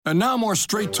And now more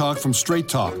Straight Talk from Straight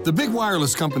Talk. The big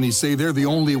wireless companies say they're the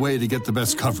only way to get the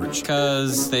best coverage.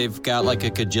 Because they've got like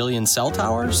a gajillion cell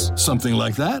towers? Something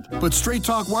like that. But Straight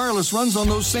Talk Wireless runs on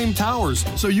those same towers,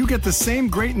 so you get the same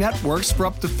great networks for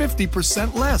up to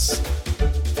 50% less.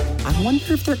 I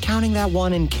wonder if they're counting that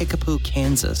one in Kickapoo,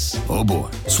 Kansas. Oh boy.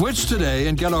 Switch today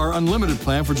and get our unlimited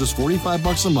plan for just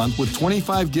 $45 a month with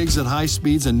 25 gigs at high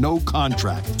speeds and no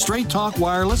contract. Straight Talk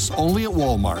Wireless, only at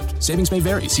Walmart. Savings may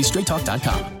vary. See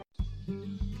straighttalk.com.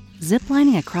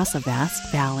 Ziplining across a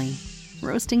vast valley.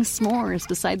 Roasting s'mores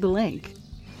beside the lake.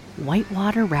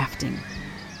 Whitewater rafting.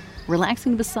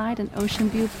 Relaxing beside an ocean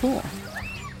view pool.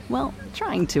 Well,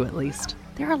 trying to at least.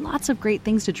 There are lots of great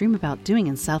things to dream about doing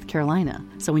in South Carolina,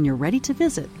 so when you're ready to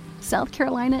visit, South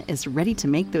Carolina is ready to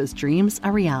make those dreams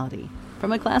a reality.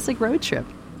 From a classic road trip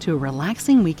to a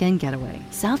relaxing weekend getaway,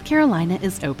 South Carolina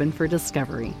is open for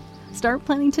discovery. Start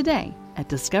planning today at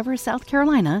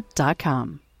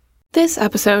discoversouthcarolina.com. This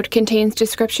episode contains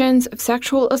descriptions of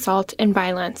sexual assault and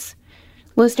violence.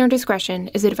 Listener discretion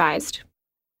is advised.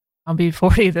 I'll be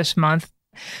 40 this month.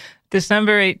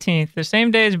 December 18th, the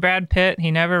same day as Brad Pitt.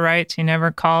 He never writes, he never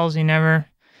calls, he never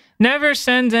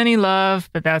sends any love,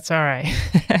 but that's all right.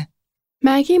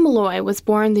 Maggie Malloy was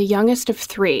born the youngest of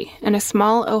three in a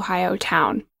small Ohio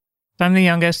town. I'm the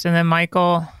youngest, and then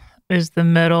Michael is the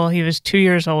middle. He was 2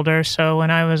 years older, so when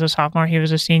I was a sophomore, he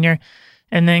was a senior.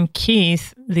 And then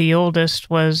Keith, the oldest,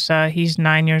 he's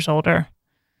 9 years older.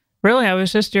 Really, I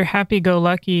was just your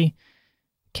happy-go-lucky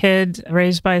kid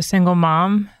raised by a single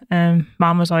mom, and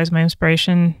mom was always my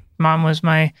inspiration. Mom was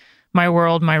my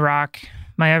world, my rock,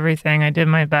 my everything. I did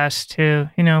my best to,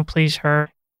 please her.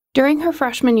 During her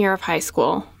freshman year of high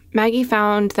school, Maggie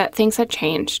found that things had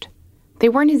changed. They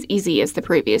weren't as easy as the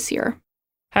previous year.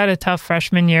 Had a tough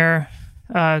freshman year,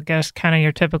 I guess kind of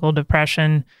your typical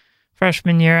depression.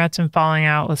 Freshman year, I had some falling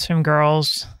out with some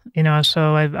girls,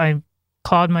 so I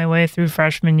clawed my way through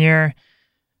freshman year,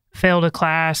 failed a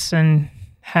class, and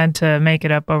had to make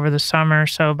it up over the summer.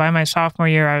 So by my sophomore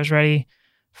year, I was ready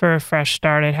for a fresh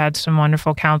start. I'd had some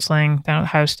wonderful counseling down at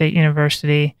Ohio State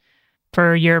University.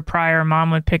 For a year prior,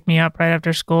 mom would pick me up right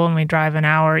after school and we'd drive an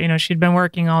hour. She'd been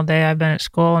working all day. I'd been at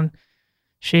school, and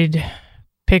she'd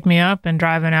pick me up and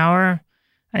drive an hour.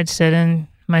 I'd sit in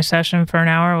my session for an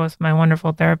hour with my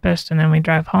wonderful therapist, and then we'd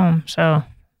drive home. So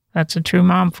that's a true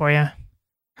mom for you.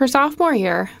 Her sophomore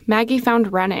year, Maggie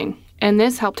found running, and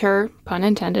this helped her, pun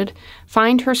intended,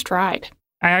 find her stride.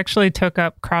 I actually took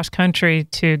up cross country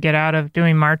to get out of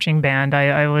doing marching band.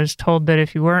 I was told that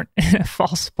if you weren't in a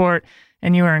fall sport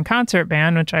and you were in concert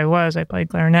band, which I was, I played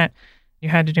clarinet, you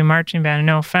had to do marching band. And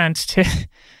no offense to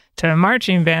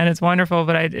marching band, it's wonderful,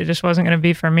 but it just wasn't going to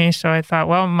be for me. So I thought,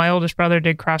 well, my oldest brother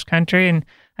did cross country, and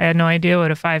I had no idea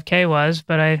what a 5K was,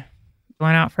 but I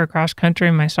went out for cross country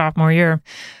in my sophomore year.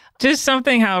 Just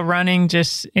something how running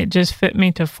just fit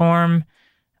me to form.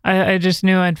 I just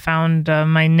knew I'd found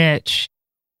my niche.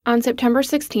 On September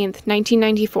 16th,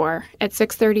 1994, at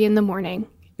 6:30 in the morning,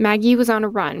 Maggie was on a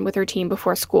run with her team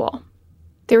before school.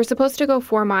 They were supposed to go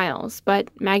 4 miles, but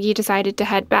Maggie decided to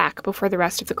head back before the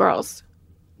rest of the girls.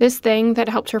 This thing that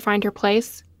helped her find her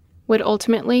place would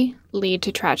ultimately lead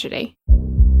to tragedy.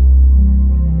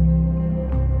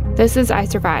 This is I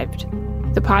Survived,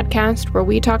 the podcast where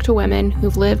we talk to women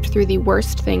who've lived through the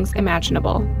worst things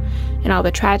imaginable and all the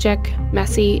tragic,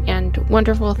 messy, and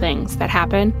wonderful things that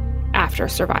happen after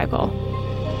survival.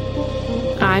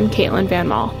 I'm Caitlin Van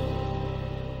Mall.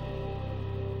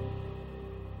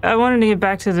 I wanted to get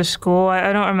back to the school.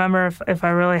 I don't remember if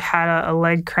I really had a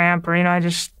leg cramp or, I'd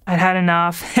had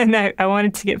enough, and I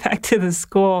wanted to get back to the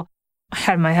school. I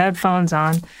had my headphones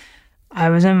on. I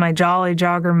was in my jolly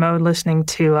jogger mode listening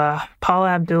to Paula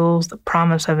Abdul's The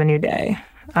Promise of a New Day.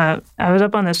 I was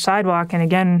up on the sidewalk, and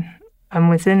again, I'm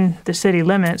within the city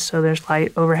limits, so there's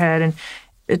light overhead, and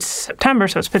it's September,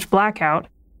 so it's pitch black out.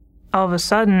 All of a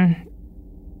sudden,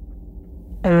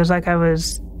 it was like I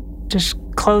was just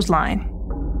clothesline.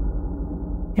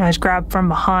 I was grabbed from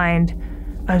behind.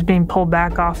 I was being pulled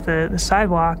back off the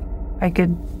sidewalk. I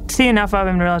could see enough of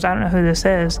him to realize I don't know who this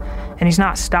is, and he's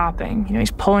not stopping.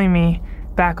 He's pulling me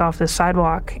back off the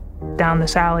sidewalk down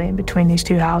this alley in between these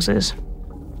two houses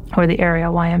where the area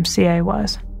YMCA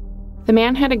was. The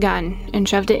man had a gun and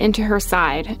shoved it into her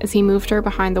side as he moved her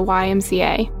behind the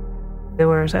YMCA. There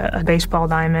was a baseball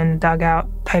diamond dugout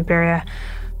type area,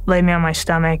 laid me on my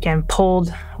stomach and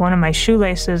pulled one of my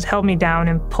shoelaces, held me down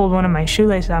and pulled one of my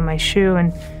shoelaces out of my shoe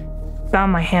and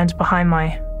found my hands behind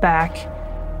my back.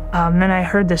 Then I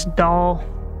heard this dull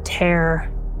tear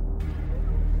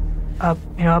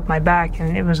up my back,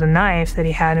 and it was a knife that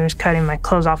he had, and he was cutting my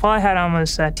clothes off. All I had on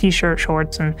was a t-shirt,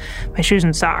 shorts, and my shoes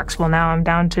and socks. Well, now I'm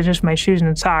down to just my shoes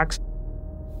and socks.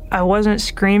 I wasn't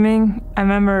screaming. I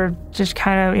remember just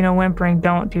kind of, whimpering,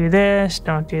 don't do this,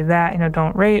 don't do that,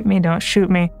 don't rape me, don't shoot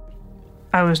me.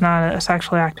 I was not a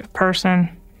sexually active person,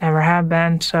 never have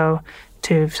been, so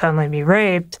to suddenly be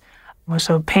raped was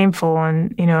so painful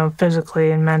and,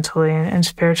 physically and mentally and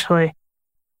spiritually.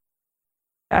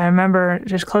 I remember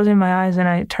just closing my eyes and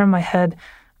I turned my head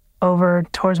over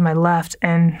towards my left,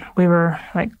 and we were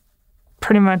like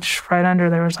pretty much right under,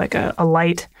 there was like a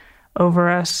light over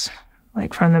us,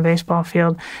 like from the baseball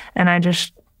field. And I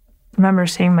just remember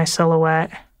seeing my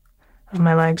silhouette with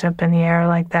my legs up in the air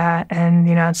like that. And,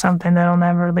 it's something that'll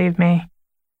never leave me.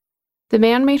 The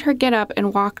man made her get up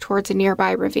and walk towards a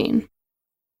nearby ravine.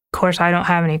 Of course, I don't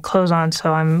have any clothes on,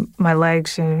 so my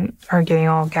legs are getting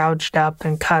all gouged up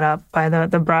and cut up by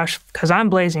the brush because I'm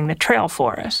blazing the trail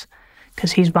for us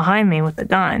because he's behind me with the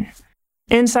gun.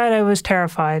 Inside, I was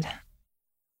terrified.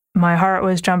 My heart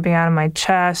was jumping out of my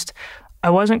chest. I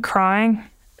wasn't crying.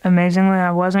 Amazingly,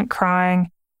 I wasn't crying.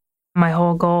 My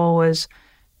whole goal was,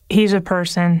 he's a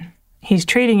person. He's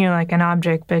treating you like an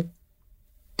object, but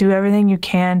do everything you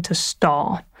can to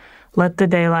stall. Let the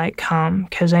daylight come,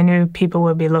 because I knew people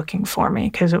would be looking for me,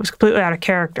 because it was completely out of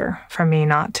character for me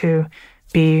not to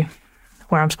be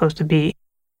where I'm supposed to be.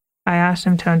 I asked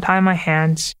him to untie my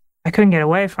hands. I couldn't get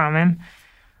away from him.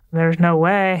 There was no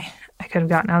way I could have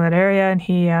gotten out of that area, and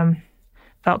he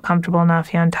felt comfortable enough.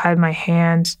 He untied my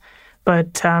hands.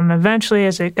 But eventually,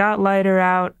 as it got lighter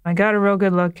out, I got a real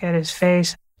good look at his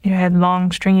face. He had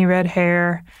long, stringy red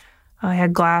hair. He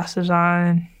had glasses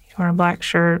on. He wore a black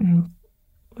shirt and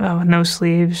with no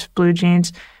sleeves, blue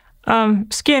jeans.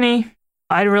 Skinny.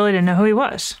 I really didn't know who he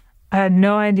was. I had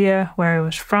no idea where he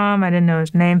was from. I didn't know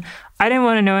his name. I didn't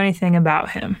want to know anything about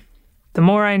him. The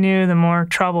more I knew, the more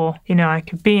trouble, I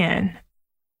could be in.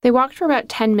 They walked for about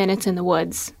 10 minutes in the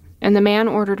woods, and the man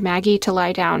ordered Maggie to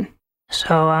lie down.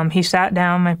 So he sat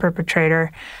down, my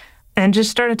perpetrator, and just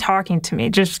started talking to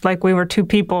me, just like we were two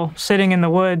people sitting in the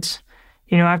woods,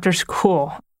 after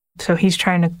school. So he's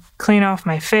trying to clean off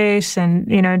my face and,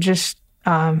 just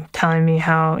telling me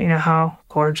how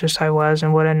gorgeous I was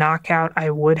and what a knockout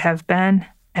I would have been.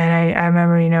 And I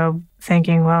remember,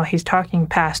 thinking, well, he's talking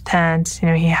past tense.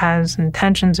 He has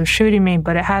intentions of shooting me,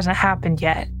 but it hasn't happened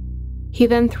yet. He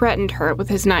then threatened her with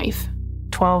his knife.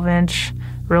 12-inch,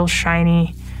 real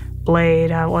shiny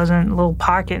blade. It wasn't a little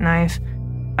pocket knife.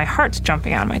 My heart's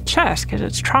jumping out of my chest because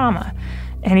it's trauma.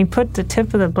 And he put the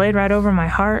tip of the blade right over my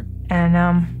heart,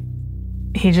 and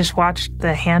he just watched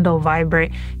the handle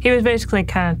vibrate. He was basically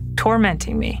kind of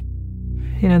tormenting me.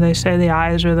 They say the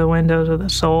eyes are the windows of the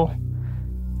soul.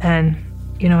 And,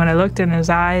 when I looked in his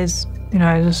eyes,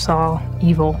 I just saw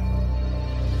evil.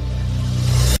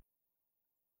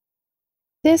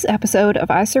 This episode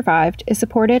of I Survived is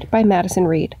supported by Madison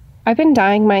Reed. I've been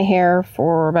dyeing my hair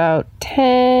for about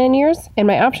 10 years, and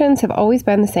my options have always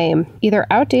been the same, either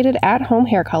outdated at-home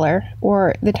hair color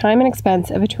or the time and expense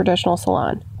of a traditional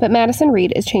salon. But Madison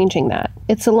Reed is changing that.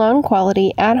 It's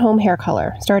salon-quality at-home hair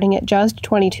color, starting at just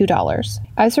 $22.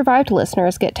 I Survived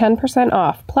listeners get 10%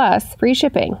 off, plus free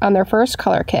shipping on their first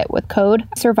color kit with code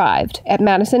SURVIVED at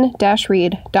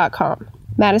madison-reed.com.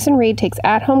 Madison Reed takes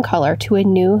at-home color to a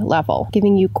new level,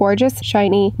 giving you gorgeous,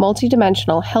 shiny,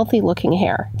 multi-dimensional, healthy-looking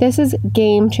hair. This is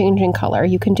game-changing color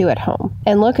you can do at home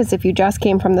and look as if you just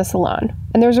came from the salon.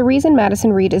 And there's a reason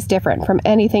Madison Reed is different from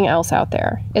anything else out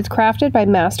there. It's crafted by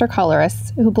master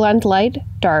colorists who blend light,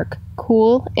 dark,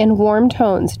 cool, and warm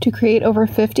tones to create over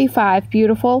 55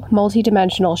 beautiful,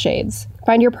 multi-dimensional shades.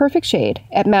 Find your perfect shade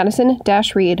at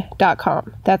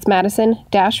madison-reed.com. That's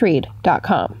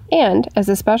madison-reed.com. And as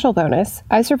a special bonus,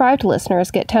 I Survived listeners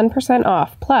get 10%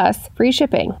 off plus free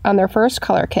shipping on their first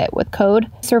color kit with code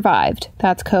SURVIVED.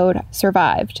 That's code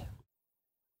SURVIVED.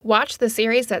 Watch the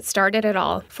series that started it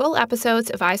all. Full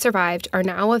episodes of I Survived are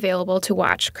now available to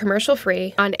watch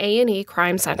commercial-free on A&E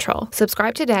Crime Central.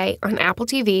 Subscribe today on Apple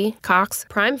TV, Cox,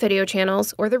 Prime Video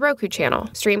channels, or the Roku channel.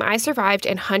 Stream I Survived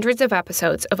and hundreds of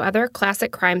episodes of other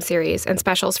classic crime series and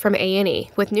specials from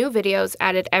A&E, with new videos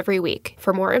added every week.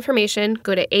 For more information,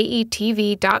 go to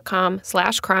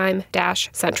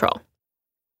aetv.com/crime-central.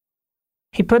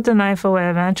 He put the knife away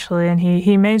eventually, and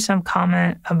he made some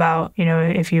comment about,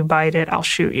 if you bite it, I'll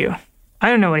shoot you. I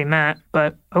don't know what he meant,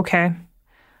 but okay.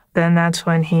 Then that's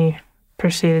when he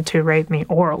proceeded to rape me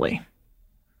orally.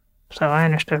 So I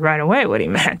understood right away what he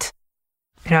meant.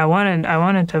 I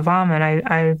wanted to vomit.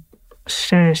 I as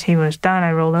soon as he was done,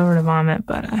 I rolled over to vomit,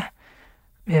 but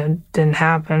it didn't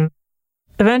happen.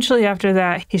 Eventually after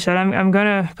that, he said, I'm going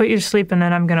to put you to sleep and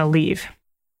then I'm going to leave.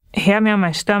 He had me on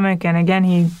my stomach, and again,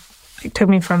 he took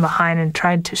me from behind and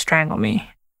tried to strangle me.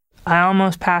 I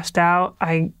almost passed out.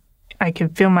 I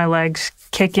could feel my legs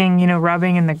kicking,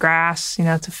 rubbing in the grass.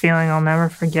 It's a feeling I'll never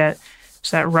forget. It's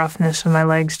that roughness of my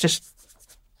legs just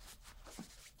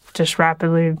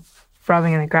rapidly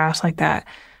rubbing in the grass like that.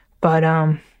 But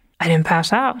I didn't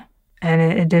pass out, and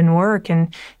it didn't work.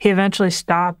 And he eventually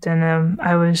stopped, and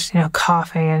I was,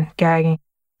 coughing and gagging.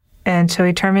 And so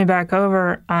he turned me back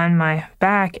over on my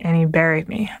back, and he buried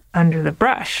me under the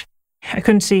brush. I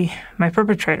couldn't see my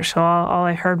perpetrator, so all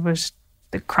I heard was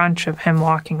the crunch of him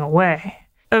walking away.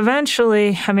 Eventually,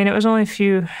 it was only a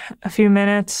few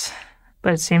minutes,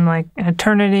 but it seemed like an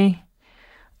eternity.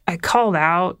 I called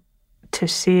out to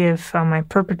see if my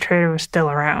perpetrator was still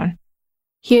around.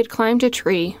 He had climbed a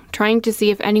tree, trying to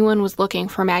see if anyone was looking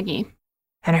for Maggie.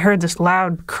 And I heard this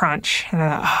loud crunch, and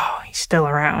I thought, he's still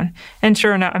around. And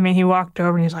sure enough, he walked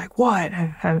over and he's like, what?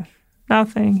 I have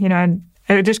nothing.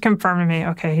 It just confirmed to me,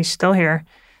 okay, he's still here.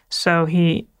 So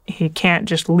he can't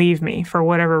just leave me. For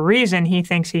whatever reason, he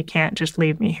thinks he can't just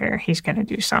leave me here. He's going to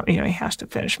do something. He has to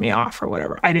finish me off or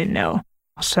whatever. I didn't know.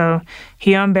 So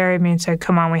he unburied me and said,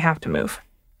 come on, we have to move.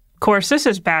 Of course, this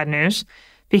is bad news,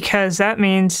 because that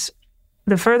means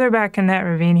the further back in that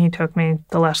ravine he took me,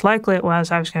 the less likely it was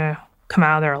I was going to come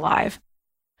out of there alive.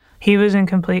 He was in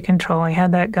complete control. He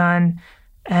had that gun.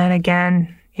 And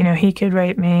again, he could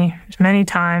rape me as many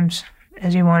times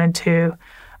as he wanted to.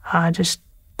 Just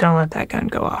don't let that gun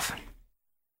go off.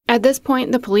 At this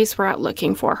point, the police were out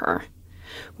looking for her.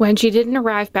 When she didn't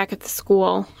arrive back at the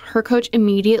school, her coach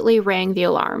immediately rang the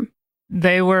alarm.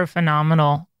 They were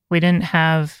phenomenal. We didn't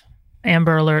have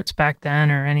Amber Alerts back then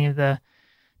or any of the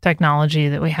technology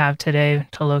that we have today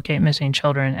to locate missing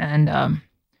children. And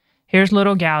here's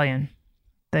Little Galleon,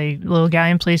 the Little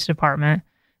Galleon Police Department.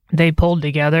 They pulled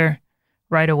together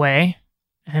right away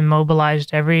and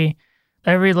mobilized every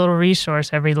little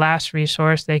resource, every last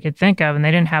resource they could think of, and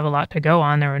they didn't have a lot to go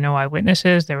on. There were no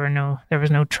eyewitnesses, there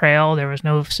was no trail, there was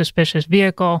no suspicious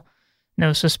vehicle,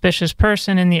 no suspicious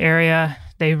person in the area.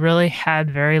 They really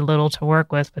had very little to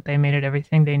work with, but they made it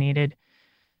everything they needed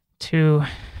to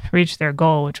reach their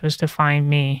goal, which was to find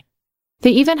me.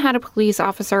 They even had a police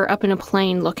officer up in a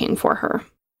plane looking for her.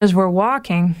 As we're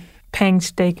walking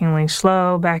painstakingly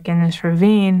slow back in this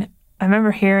ravine, I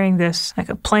remember hearing this, like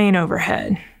a plane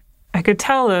overhead. I could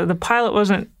tell the pilot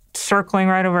wasn't circling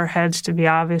right over our heads to be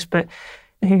obvious, but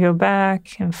he'd go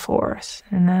back and forth,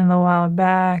 and then a little while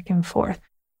back and forth.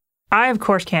 I, of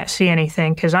course, can't see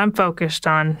anything because I'm focused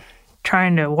on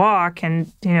trying to walk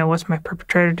and, what's my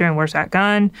perpetrator doing? Where's that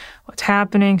gun? What's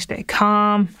happening? Stay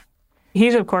calm.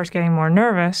 He's, of course, getting more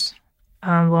nervous,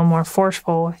 a little more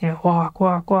forceful, walk,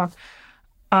 walk, walk.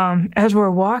 As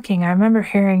we're walking, I remember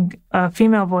hearing a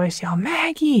female voice yell,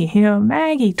 Maggie,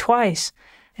 Maggie, twice.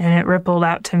 And it rippled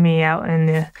out to me out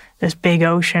in this big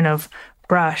ocean of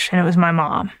brush, and it was my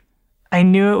mom. I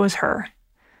knew it was her.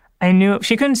 I knew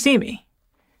she couldn't see me,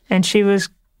 and she was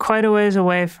quite a ways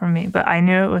away from me, but I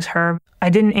knew it was her.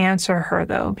 I didn't answer her,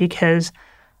 though, because,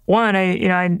 one, I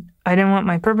didn't want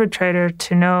my perpetrator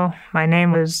to know my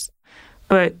name was,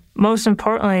 but most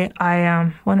importantly,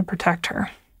 I want to protect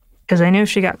her, because I knew if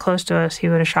she got close to us, he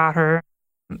would have shot her.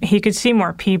 He could see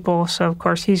more people, so of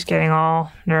course he's getting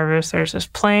all nervous. There's this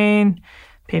plane,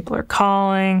 people are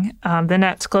calling, the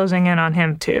net's closing in on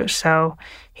him too. So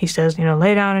he says,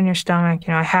 lay down on your stomach,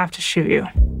 I have to shoot you.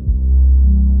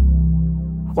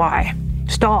 Why?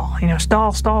 Stall,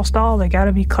 stall, they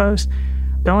gotta be close.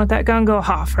 Don't let that gun go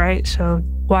off, right? So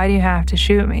why do you have to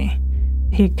shoot me?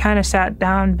 He kind of sat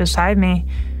down beside me.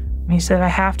 He said, I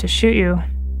have to shoot you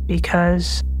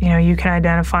because, you can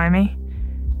identify me.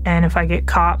 And if I get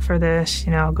caught for this,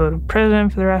 I'll go to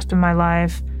prison for the rest of my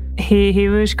life. He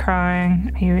was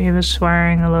crying. He was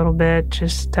swearing a little bit,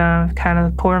 just kind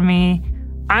of poor me.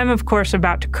 I'm, of course,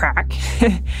 about to crack.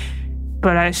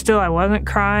 But I wasn't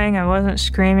crying. I wasn't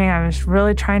screaming. I was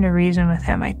really trying to reason with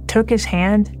him. I took his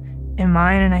hand in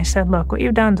mine and I said, look, what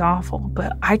you've done's awful,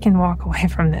 but I can walk away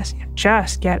from this.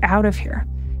 Just get out of here.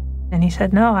 And he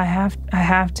said, no, I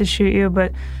have to shoot you,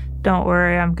 but don't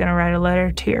worry, I'm going to write a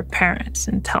letter to your parents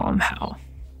and tell them how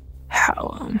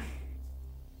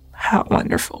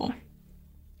wonderful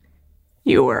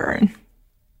you were and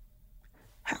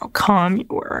how calm you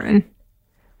were. And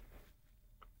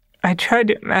I tried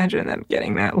to imagine them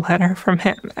getting that letter from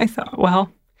him. I thought,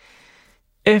 well,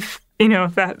 if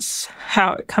that's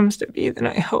how it comes to be, then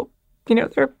I hope,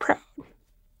 they're proud.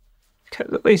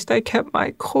 Because at least I kept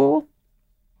my cool.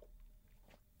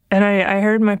 And I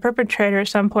heard my perpetrator at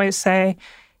some point say,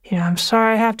 I'm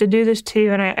sorry I have to do this to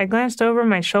you. And I glanced over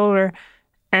my shoulder,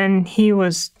 and he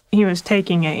was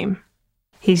taking aim.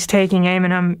 He's taking aim,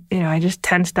 and I just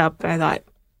tensed up. I thought,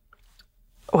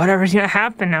 whatever's going to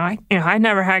happen now. I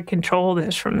never had control of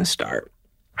this from the start.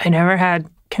 I never had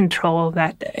control of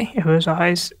that day. It was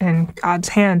always in God's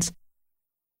hands.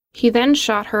 He then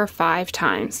shot her 5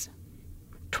 times.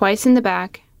 Twice in the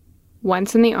back,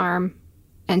 once in the arm,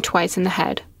 and twice in the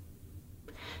head.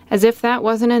 As if that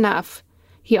wasn't enough,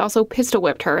 he also pistol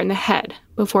whipped her in the head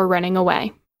before running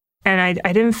away. And I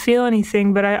didn't feel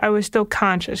anything, but I was still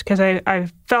conscious because I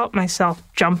felt myself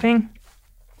jumping.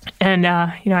 And,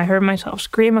 I heard myself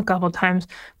scream a couple times,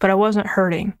 but I wasn't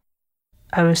hurting.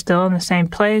 I was still in the same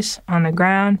place on the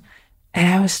ground,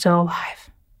 and I was still alive.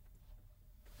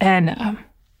 And,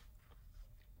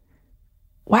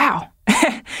 wow.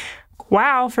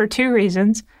 Wow for 2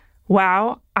 reasons.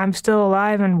 Wow, I'm still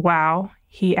alive, and wow,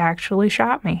 he actually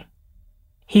shot me.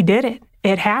 He did it.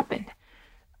 It happened.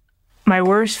 My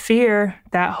worst fear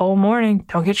that whole morning,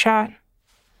 don't get shot.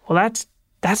 Well,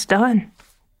 that's done.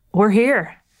 We're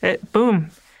here. Boom.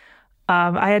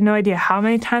 I had no idea how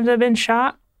many times I've been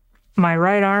shot. My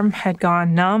right arm had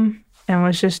gone numb and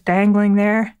was just dangling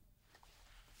there.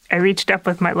 I reached up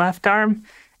with my left arm,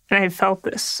 and I felt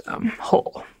this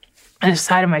hole on the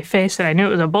side of my face, and I knew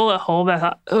it was a bullet hole, but I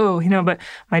thought, but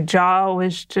my jaw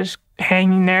was just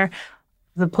hanging there.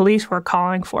 The police were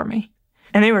calling for me,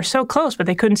 and they were so close, but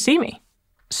they couldn't see me.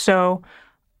 So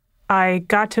I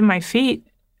got to my feet,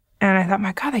 and I thought,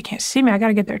 my God, they can't see me. I got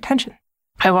to get their attention.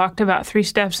 I walked about 3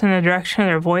 steps in the direction of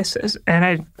their voices, and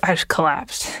I just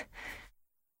collapsed.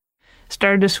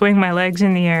 Started to swing my legs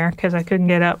in the air because I couldn't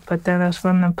get up, but then that's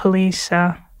when the police,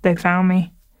 they found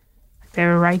me. They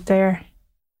were right there.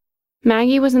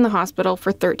 Maggie was in the hospital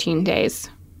for 13 days.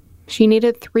 She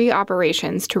needed 3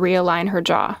 operations to realign her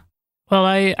jaw. Well,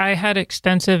 I had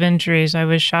extensive injuries. I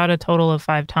was shot a total of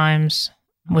 5 times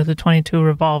with a .22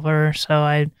 revolver, so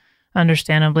I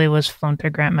understandably was flown to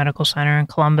Grant Medical Center in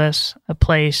Columbus, a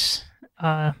place,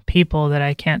 people that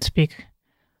I can't speak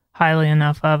highly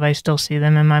enough of. I still see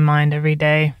them in my mind every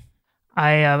day.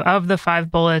 Of the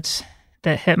 5 bullets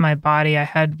that hit my body, I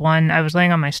had one, I was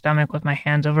laying on my stomach with my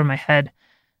hands over my head.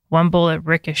 1 bullet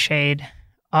ricocheted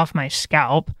off my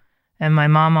scalp, and my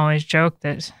mom always joked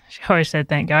that, she always said,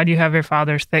 thank God you have your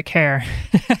father's thick hair.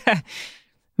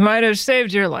 Might have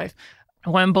saved your life.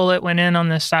 1 bullet went in on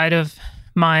the side of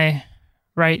my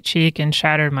right cheek and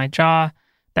shattered my jaw.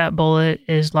 That bullet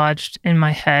is lodged in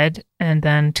my head, and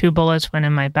then 2 bullets went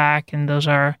in my back, and those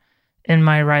are in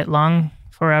my right lung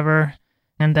forever.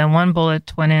 And then 1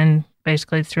 bullet went in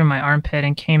basically through my armpit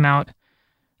and came out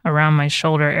around my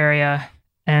shoulder area.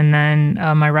 And then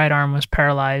my right arm was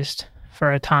paralyzed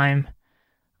for a time.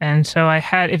 And so I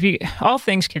had, all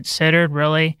things considered,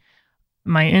 really,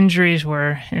 my injuries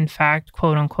were, in fact,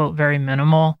 quote unquote, very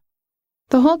minimal.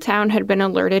 The whole town had been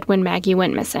alerted when Maggie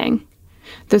went missing.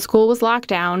 The school was locked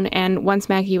down, and once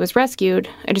Maggie was rescued,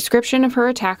 a description of her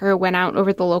attacker went out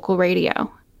over the local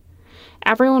radio.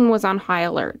 Everyone was on high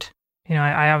alert.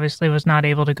 I obviously was not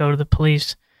able to go to the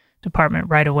police department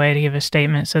right away to give a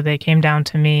statement, so they came down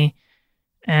to me,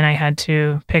 and I had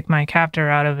to pick my captor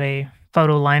out of a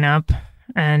photo lineup,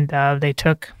 and they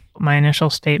took my initial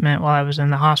statement while I was in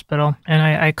the hospital, and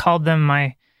I called them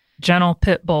my gentle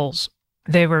pit bulls.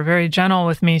 They were very gentle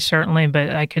with me, certainly, but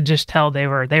I could just tell they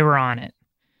were on it.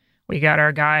 We got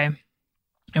our guy,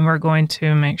 and we're going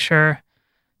to make sure,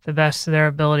 the best of their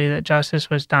ability, that justice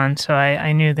was done. So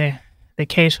I knew the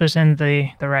case was in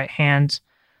the right hands,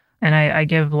 and I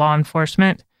give law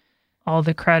enforcement all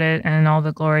the credit and all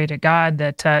the glory to God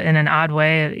that in an odd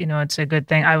way, it's a good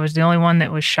thing. I was the only one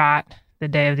that was shot the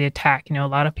day of the attack. A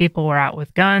lot of people were out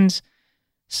with guns.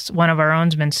 One of our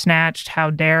own's been snatched. How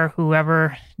dare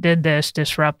whoever did this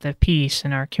disrupt the peace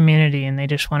in our community? And they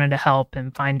just wanted to help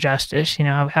and find justice.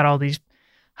 I've had all these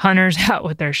hunters out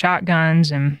with their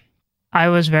shotguns, and I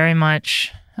was very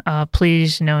much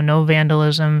pleased, no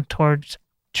vandalism towards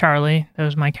Charlie. That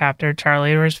was my captor,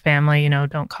 Charlie, or his family,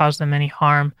 don't cause them any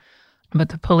harm. But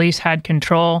the police had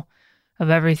control of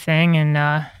everything, and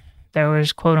there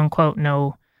was, quote unquote,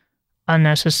 no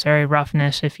unnecessary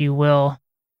roughness, if you will.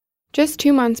 Just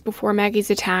 2 months before Maggie's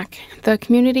attack, the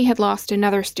community had lost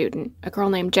another student, a girl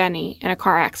named Jenny, in a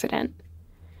car accident.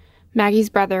 Maggie's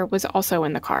brother was also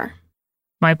in the car.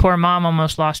 My poor mom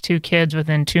almost lost 2 kids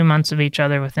within 2 months of each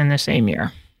other within the same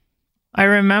year. I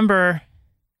remember,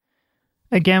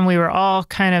 again, we were all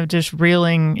kind of just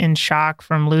reeling in shock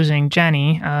from losing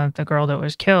Jenny, the girl that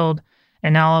was killed,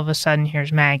 and now all of a sudden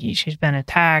here's Maggie. She's been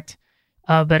attacked,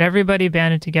 but everybody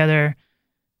banded together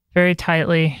very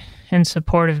tightly in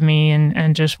support of me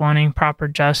and just wanting proper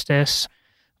justice.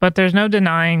 But there's no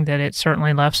denying that it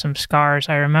certainly left some scars.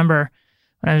 I remember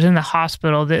when I was in the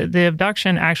hospital, the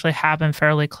abduction actually happened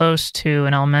fairly close to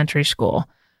an elementary school.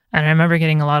 And I remember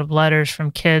getting a lot of letters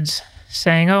from kids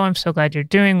saying, "Oh, I'm so glad you're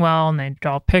doing well," and they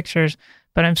draw pictures,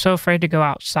 "but I'm so afraid to go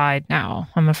outside now.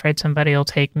 I'm afraid somebody will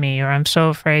take me," or "I'm so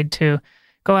afraid to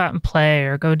go out and play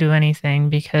or go do anything,"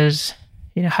 because,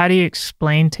 how do you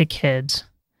explain to kids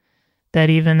that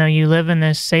even though you live in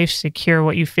this safe, secure,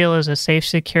 what you feel is a safe,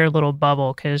 secure little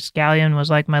bubble, because Galleon was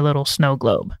like my little snow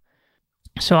globe.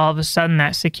 So all of a sudden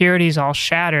that security is all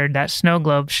shattered, that snow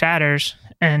globe shatters,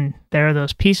 and there are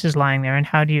those pieces lying there. And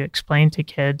how do you explain to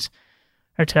kids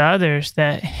or to others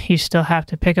that you still have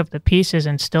to pick up the pieces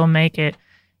and still make it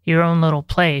your own little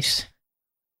place?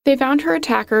 They found her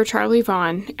attacker, Charlie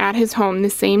Vaughn, at his home the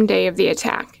same day of the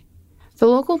attack. The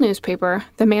local newspaper,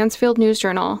 the Mansfield News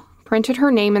Journal, printed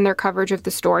her name in their coverage of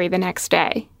the story the next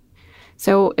day.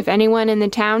 So if anyone in the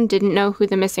town didn't know who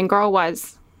the missing girl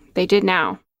was, they did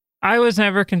now. I was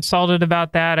never consulted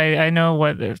about that. I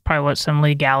know there's probably some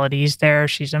legalities there.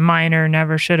 She's a minor,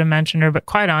 never should have mentioned her. But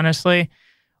quite honestly,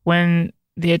 when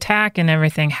the attack and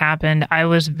everything happened, I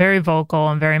was very vocal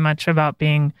and very much about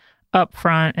being up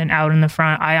front and out in the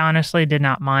front. I honestly did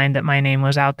not mind that my name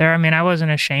was out there. I mean, I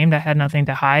wasn't ashamed. I had nothing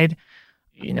to hide.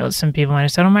 Some people might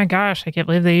have said, "Oh my gosh, I can't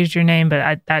believe they used your name,"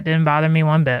 but that didn't bother me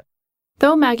one bit.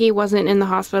 Though Maggie wasn't in the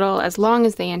hospital as long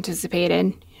as they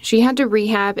anticipated, she had to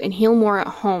rehab and heal more at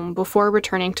home before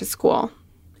returning to school.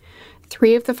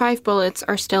 3 of the 5 bullets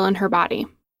are still in her body.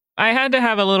 I had to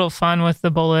have a little fun with the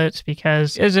bullets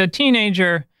because as a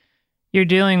teenager, you're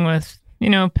dealing with,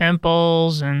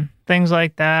 pimples and things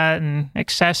like that and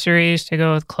accessories to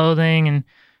go with clothing and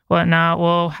whatnot.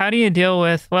 Well, how do you deal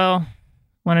with,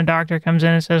 when a doctor comes in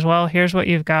and says, "Well, here's what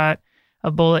you've got, a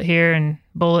bullet here and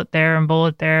bullet there and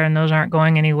bullet there, and those aren't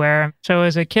going anywhere." So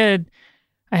as a kid,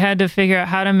 I had to figure out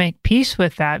how to make peace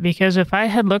with that, because if I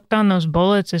had looked on those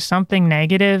bullets as something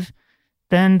negative,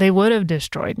 then they would have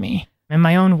destroyed me. In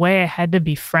my own way, I had to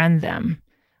befriend them.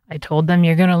 I told them,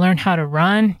 "You're going to learn how to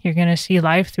run. You're going to see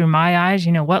life through my eyes.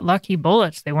 What lucky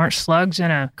bullets. They weren't slugs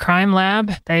in a crime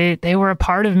lab. They were a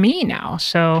part of me now."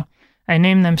 So I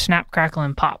named them Snap, Crackle,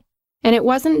 and Pop. And it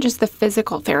wasn't just the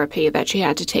physical therapy that she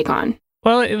had to take on.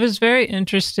 Well, it was very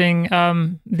interesting.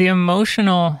 The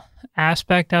emotional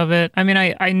aspect of it. I mean,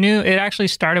 I knew it actually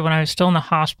started when I was still in the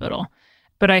hospital.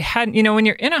 But I hadn't, when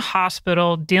you're in a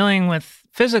hospital dealing with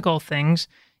physical things,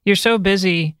 you're so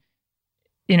busy,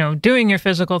 doing your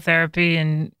physical therapy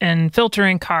and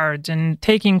filtering cards and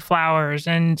taking flowers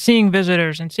and seeing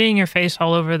visitors and seeing your face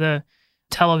all over the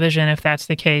television, if that's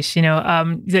the case,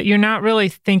 that you're not really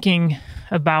thinking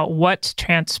about what's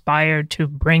transpired to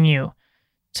bring you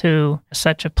to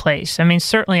such a place. I mean,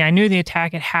 certainly I knew the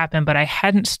attack had happened, but I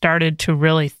hadn't started to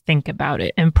really think about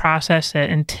it and process it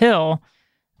until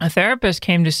a therapist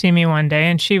came to see me one day,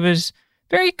 and she was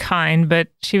very kind, but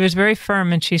she was very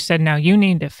firm, and she said, "Now you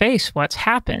need to face what's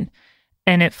happened."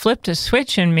 And it flipped a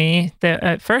switch in me that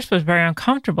at first was very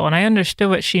uncomfortable, and I understood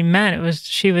what she meant.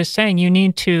 She was saying, you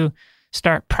need to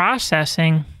start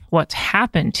processing what's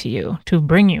happened to you to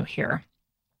bring you here.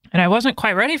 And I wasn't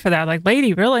quite ready for that. Like,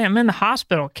 lady, really? I'm in the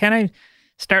hospital. Can I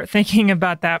start thinking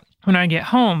about that when I get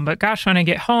home? But gosh, when I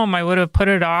get home, I would have put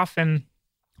it off. And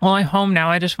I'm home now.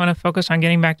 I just want to focus on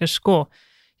getting back to school.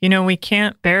 We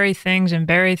can't bury things and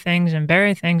bury things and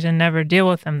bury things and never deal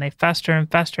with them. They fester and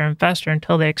fester and fester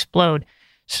until they explode.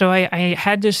 So I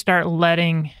had to start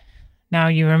letting, now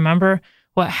you remember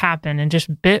what happened, and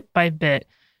just bit by bit,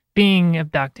 being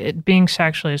abducted, being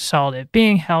sexually assaulted,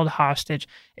 being held hostage.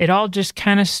 It all just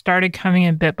kind of started coming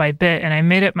in bit by bit. And I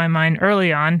made up my mind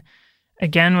early on,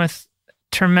 again, with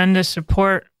tremendous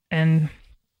support and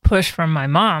push from my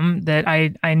mom, that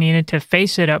I needed to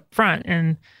face it up front.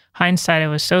 And hindsight, I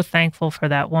was so thankful for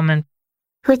that woman.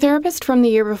 Her therapist from the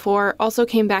year before also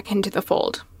came back into the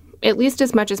fold, at least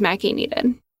as much as Maggie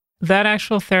needed. That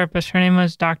actual therapist, her name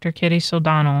was Dr. Kitty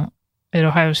Soldano at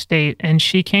Ohio State, and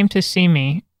she came to see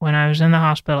me when I was in the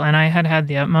hospital, and I had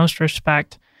the utmost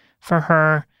respect for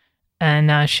her.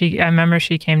 And I remember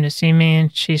she came to see me,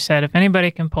 and she said, "If anybody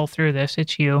can pull through this,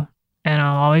 it's you, and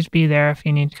I'll always be there if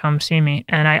you need to come see me."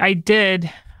 And I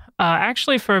did,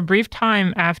 actually, for a brief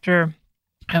time after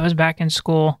I was back in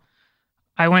school,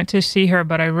 I went to see her,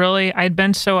 but I'd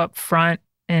been so upfront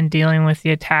in dealing with the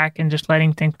attack and just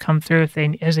letting things come through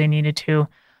as they needed to.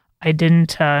 I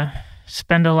didn't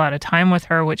spend a lot of time with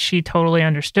her, which she totally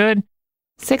understood.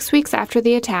 6 weeks after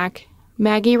the attack,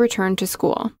 Maggie returned to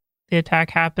school. The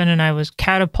attack happened, and I was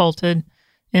catapulted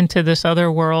into this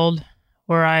other world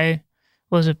where I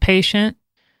was a patient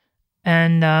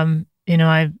And,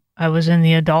 I was in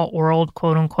the adult world,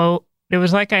 quote unquote. It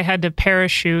was like I had to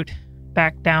parachute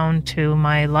back down to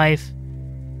my life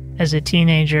as a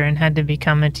teenager and had to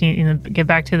become get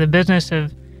back to the business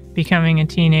of becoming a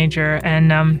teenager.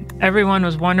 And everyone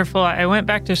was wonderful. I went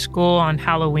back to school on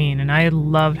Halloween, and I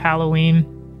loved Halloween.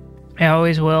 I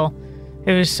always will.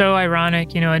 It was so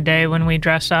ironic, a day when we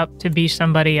dress up to be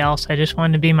somebody else. I just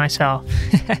wanted to be myself.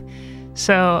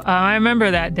 So I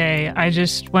remember that day. I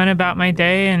just went about my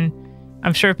day, and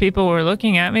I'm sure people were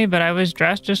looking at me, but I was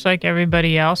dressed just like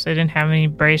everybody else. I didn't have any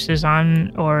braces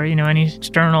on or, any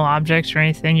external objects or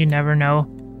anything. You never know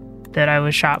that I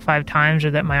was shot 5 times or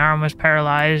that my arm was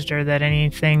paralyzed or that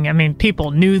anything. I mean,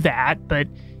 people knew that, but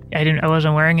I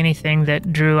wasn't wearing anything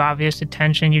that drew obvious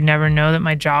attention. You never know that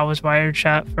my jaw was wired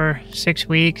shut for 6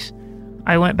 weeks.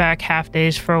 I went back half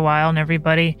days for a while, and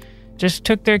everybody just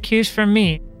took their cues from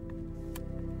me.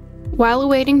 While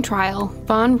awaiting trial,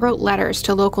 Vaughn wrote letters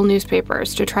to local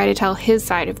newspapers to try to tell his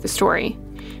side of the story.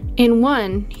 In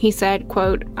one, he said,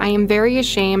 quote, "I am very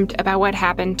ashamed about what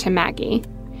happened to Maggie."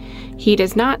 He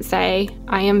does not say,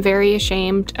 "I am very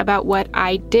ashamed about what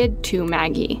I did to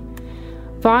Maggie."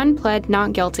 Vaughn pled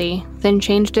not guilty, then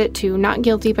changed it to not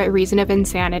guilty by reason of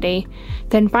insanity,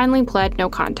 then finally pled no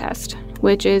contest,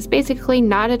 which is basically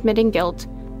not admitting guilt,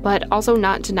 but also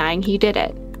not denying he did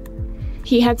it.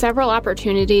 He had several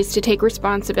opportunities to take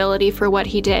responsibility for what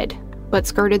he did, but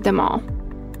skirted them all.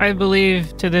 I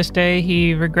believe to this day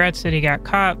he regrets that he got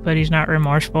caught, but he's not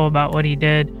remorseful about what he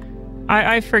did.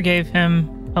 I forgave him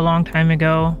a long time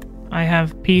ago. I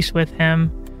have peace with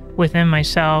him, within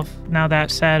myself. Now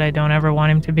that said, I don't ever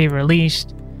want him to be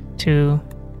released to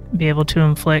be able to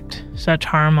inflict such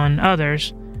harm on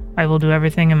others. I will do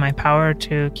everything in my power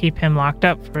to keep him locked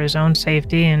up for his own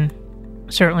safety and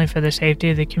certainly for the safety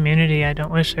of the community. I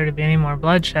don't wish there to be any more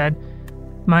bloodshed.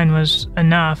 Mine was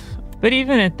enough. But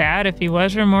even at that, if he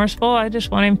was remorseful, I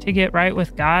just want him to get right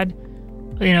with God.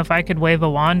 If I could wave a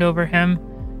wand over him,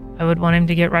 I would want him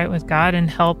to get right with God and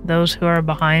help those who are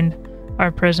behind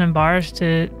our prison bars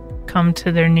to come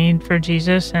to their need for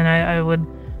Jesus. And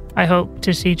I hope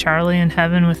to see Charlie in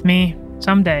heaven with me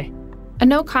someday. A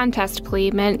no contest plea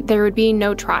meant there would be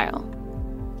no trial.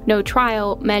 No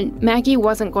trial meant Maggie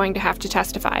wasn't going to have to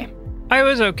testify. I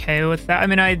was okay with that. I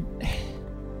mean,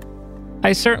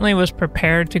 I certainly was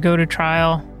prepared to go to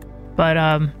trial, but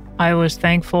I was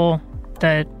thankful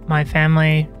that my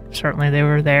family, certainly they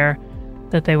were there,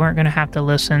 that they weren't going to have to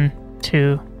listen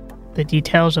to the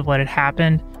details of what had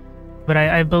happened. But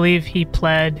I believe he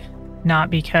pled not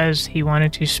because he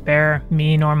wanted to spare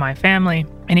me nor my family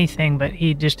anything, but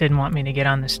he just didn't want me to get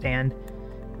on the stand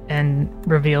and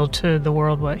reveal to the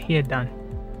world what he had done.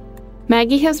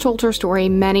 Maggie has told her story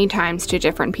many times to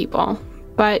different people,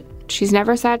 but she's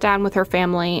never sat down with her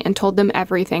family and told them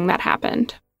everything that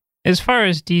happened. As far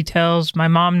as details, my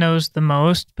mom knows the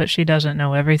most, but she doesn't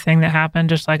know everything that happened,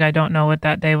 just like I don't know what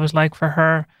that day was like for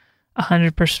her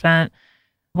 100%.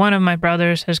 One of my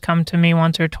brothers has come to me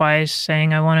once or twice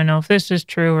saying, I want to know if this is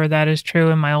true or that is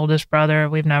true, and my oldest brother,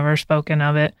 we've never spoken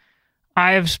of it.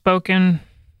 I have spoken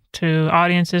to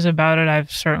audiences about it.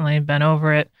 I've certainly been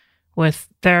over it with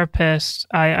therapists.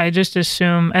 I just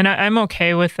assume, and I'm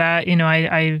okay with that.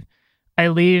 I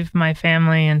leave my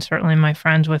family and certainly my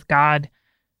friends with God.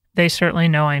 They certainly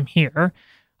know I'm here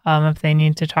if they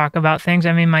need to talk about things.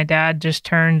 I mean, my dad just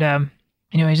turned,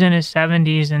 he's in his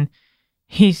 70s, and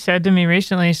he said to me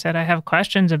recently, he said, I have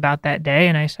questions about that day.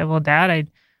 And I said, well,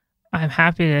 Dad, I'm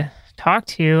happy to talk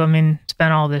to you. I mean, it's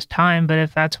been all this time, but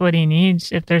if that's what he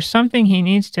needs, if there's something he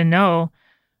needs to know,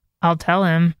 I'll tell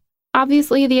him.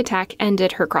 Obviously, the attack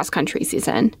ended her cross-country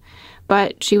season,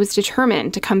 but she was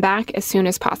determined to come back as soon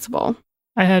as possible.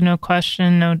 I had no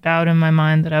question, no doubt in my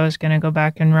mind that I was going to go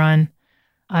back and run.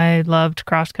 I loved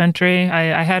cross-country.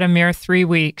 I had a mere 3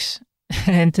 weeks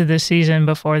into the season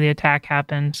before the attack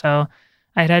happened, so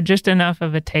I'd had just enough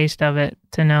of a taste of it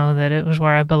to know that it was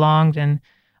where I belonged, and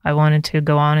I wanted to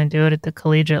go on and do it at the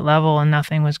collegiate level, and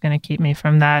nothing was going to keep me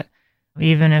from that.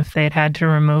 Even if they'd had to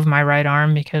remove my right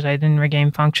arm because I didn't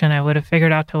regain function, I would have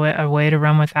figured out a way to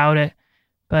run without it.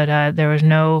 But there was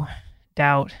no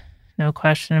doubt, no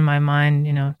question in my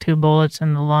mind, 2 bullets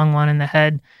and the long one in the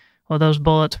head. Well, those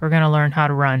bullets were going to learn how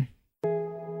to run.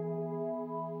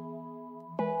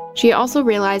 She also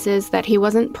realizes that he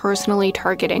wasn't personally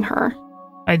targeting her.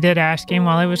 I did ask him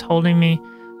while he was holding me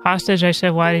hostage. I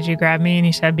said, why did you grab me? And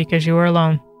he said, because you were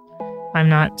alone. I'm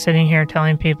not sitting here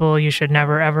telling people you should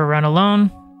never, ever run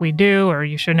alone. We do. Or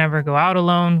you should never go out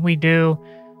alone. We do.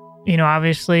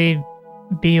 Obviously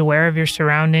be aware of your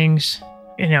surroundings.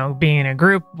 Being in a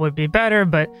group would be better.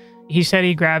 But he said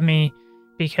he grabbed me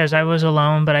because I was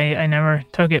alone, but I never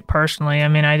took it personally. I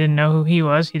mean, I didn't know who he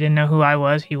was. He didn't know who I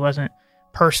was. He wasn't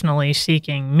personally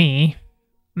seeking me,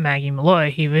 Maggie Malloy.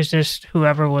 He was just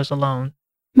whoever was alone.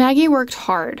 Maggie worked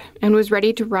hard and was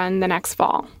ready to run the next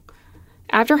fall.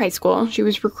 After high school, she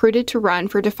was recruited to run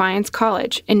for Defiance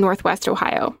College in Northwest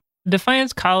Ohio.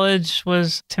 Defiance College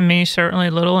was, to me,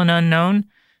 certainly little and unknown,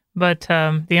 but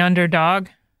the underdog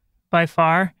by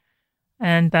far.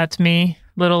 And that's me,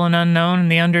 little and unknown,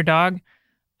 and the underdog,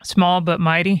 small but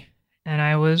mighty. And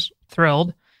I was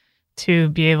thrilled to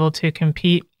be able to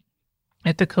compete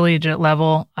at the collegiate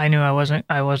level. I knew I wasn't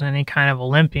any kind of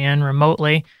Olympian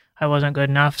remotely. I wasn't good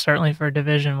enough, certainly for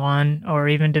Division I or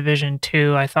even Division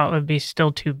II. I thought would be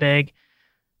still too big.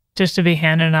 Just to be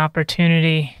handed an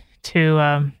opportunity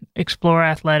to explore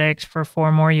athletics for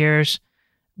 4 more years.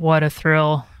 What a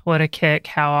thrill, what a kick,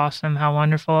 how awesome, how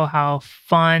wonderful, how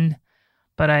fun.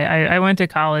 But I went to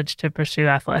college to pursue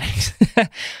athletics.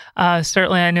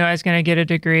 Certainly I knew I was going to get a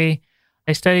degree.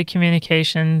 I studied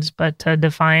communications, but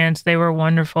Defiance, they were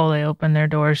wonderful. They opened their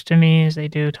doors to me, as they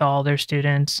do to all their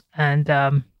students.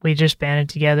 And we just banded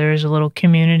together as a little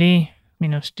community,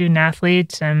 student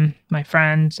athletes and my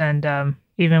friends. And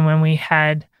even when we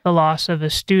had the loss of a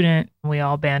student, we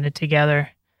all banded together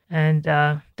and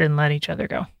didn't let each other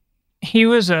go. He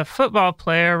was a football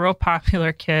player, a real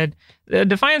popular kid.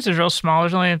 Defiance is real small.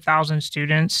 There's only 1,000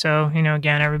 students. So,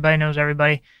 again, everybody knows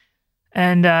everybody.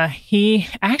 And he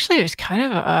actually, it was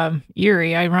kind of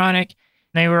eerie, ironic.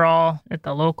 They were all at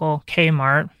the local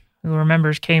Kmart. Who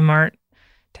remembers Kmart?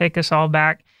 Take us all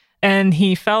back. And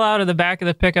he fell out of the back of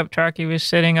the pickup truck. He was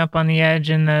sitting up on the edge,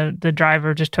 and the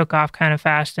driver just took off kind of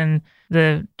fast. And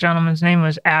the gentleman's name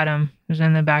was Adam. He was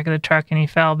in the back of the truck, and he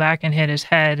fell back and hit his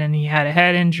head. And he had a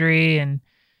head injury and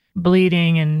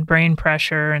bleeding and brain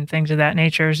pressure and things of that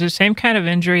nature. It was the same kind of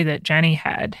injury that Jenny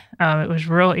had. It was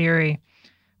real eerie,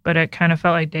 but it kind of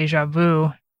felt like deja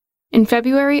vu. In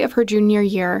February of her junior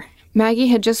year, Maggie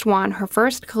had just won her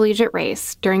first collegiate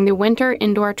race during the winter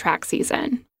indoor track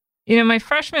season. My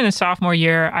freshman and sophomore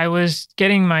year, I was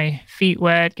getting my feet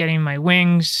wet, getting my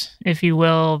wings, if you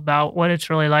will, about what it's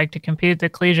really like to compete at the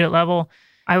collegiate level.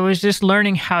 I was just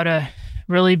learning how to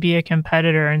really be a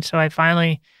competitor. And so I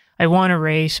won a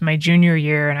race my junior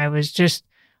year, and I was just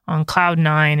on cloud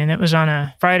 9, and it was on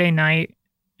a Friday night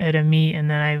at a meet, and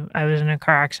then I was in a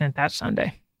car accident that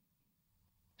Sunday.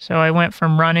 So I went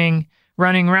from running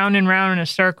round and round in a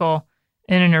circle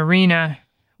in an arena,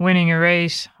 winning a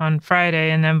race on Friday,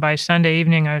 and then by Sunday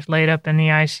evening, I was laid up in the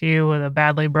ICU with a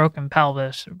badly broken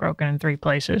pelvis, broken in 3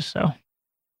 places. So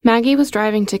Maggie was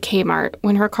driving to Kmart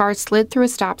when her car slid through a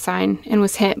stop sign and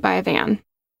was hit by a van.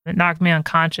 It knocked me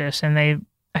unconscious, and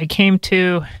I came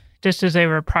to just as they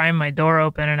were prying my door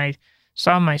open, and I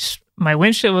saw my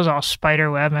windshield was all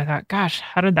spider web, and I thought, gosh,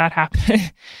 how did that happen?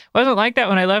 It wasn't like that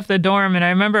when I left the dorm, and I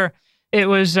remember it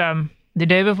was the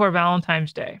day before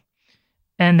Valentine's Day.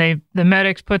 And the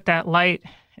medics put that light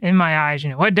in my eyes,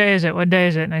 what day is it? What day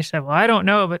is it? And I said, well, I don't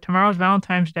know, but tomorrow's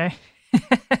Valentine's Day.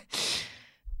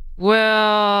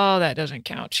 Well, that doesn't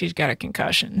count. She's got a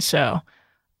concussion. So,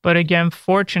 but again,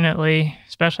 fortunately,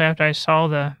 especially after I saw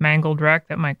the mangled wreck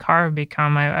that my car had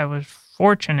become, I was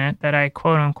fortunate that I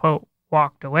quote unquote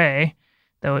walked away,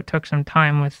 though it took some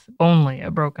time with only a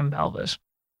broken pelvis.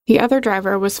 The other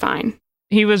driver was fine.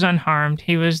 He was unharmed.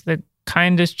 He was the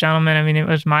kindest gentleman. I mean, it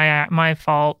was my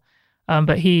fault,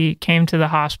 but he came to the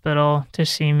hospital to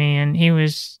see me, and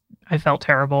I felt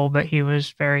terrible, but he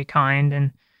was very kind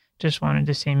and just wanted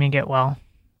to see me get well.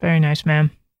 Very nice man.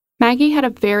 Maggie had a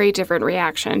very different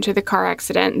reaction to the car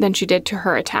accident than she did to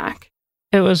her attack.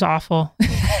 It was awful.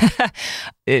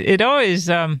 It always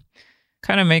kind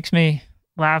of makes me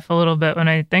laugh a little bit when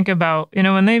I think about,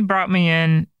 when they brought me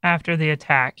in after the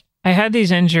attack. I had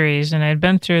these injuries, and I'd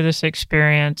been through this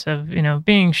experience of,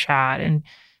 being shot,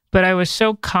 but I was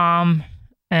so calm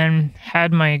and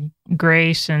had my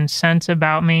grace and sense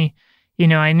about me.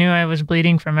 I knew I was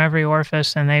bleeding from every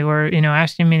orifice, and they were,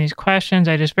 asking me these questions.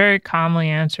 I just very calmly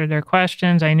answered their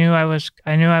questions. I knew I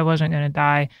wasn't going to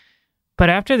die.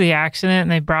 But after the accident,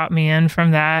 and they brought me in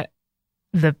from that,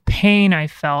 the pain I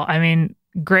felt,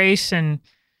 grace and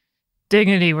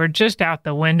dignity were just out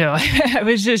the window. I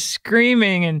was just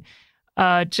screaming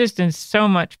and just in so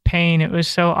much pain. It was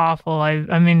so awful. I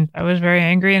was very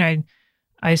angry, and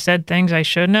I said things I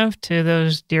shouldn't have to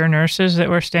those dear nurses that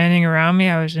were standing around me.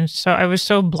 I was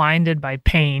so blinded by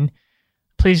pain.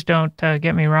 Please don't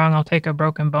get me wrong. I'll take a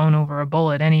broken bone over a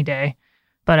bullet any day,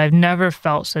 but I've never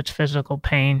felt such physical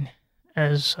pain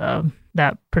as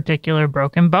that particular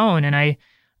broken bone. And I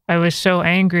was so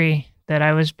angry that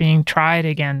I was being tried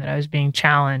again, that I was being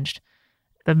challenged.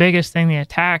 the biggest thing, the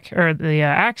attack or the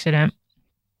accident,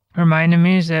 reminded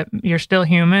me is that you're still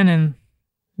human and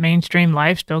mainstream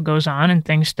life still goes on and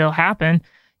things still happen.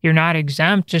 You're not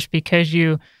exempt just because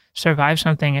you survive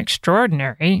something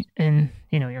extraordinary in,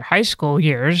 your high school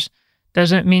years.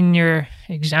 Doesn't mean you're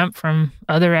exempt from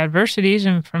other adversities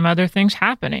and from other things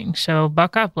happening. So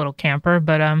buck up, little camper.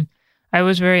 But I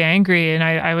was very angry, and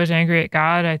I was angry at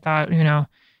God. I thought,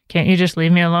 can't you just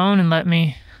leave me alone and let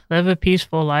me live a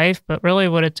peaceful life? But really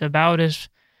what it's about is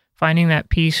finding that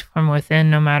peace from within,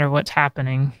 no matter what's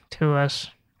happening to us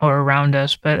or around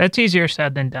us. But that's easier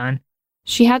said than done.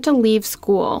 She had to leave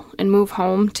school and move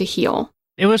home to heal.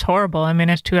 It was horrible. I mean,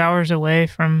 it's 2 hours away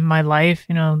from my life,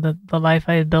 the life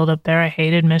I had built up there. I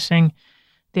hated missing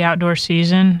the outdoor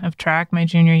season of track my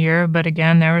junior year. But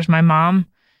again, there was my mom.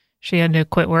 She had to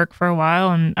quit work for a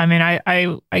while. And I mean,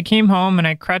 I came home and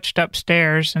I crutched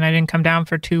upstairs and I didn't come down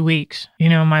for 2 weeks.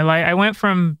 My life, I went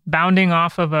from bounding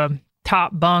off of a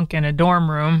top bunk in a dorm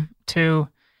room to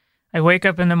I wake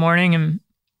up in the morning and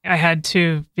I had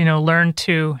to, learn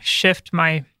to shift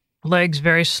my legs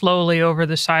very slowly over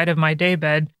the side of my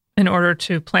daybed in order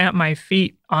to plant my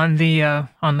feet on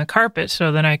the carpet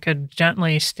so that I could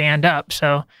gently stand up.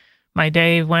 So my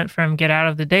day went from get out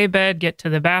of the daybed, get to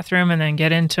the bathroom, and then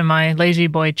get into my lazy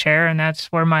boy chair. And that's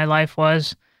where my life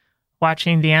was,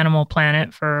 watching the Animal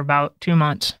Planet for about 2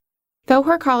 months. Though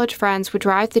her college friends would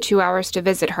drive the 2 hours to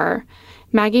visit her,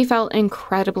 Maggie felt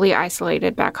incredibly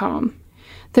isolated back home.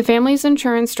 The family's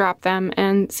insurance dropped them,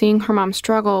 and seeing her mom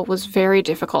struggle was very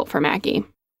difficult for Maggie.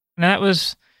 And that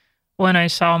was when I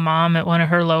saw Mom at one of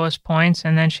her lowest points,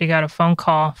 and then she got a phone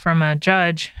call from a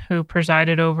judge who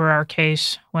presided over our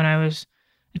case when I was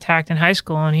attacked in high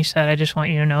school, and he said, "I just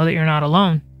want you to know that you're not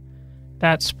alone."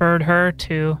 That spurred her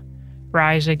to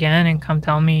rise again and come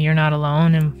tell me, "You're not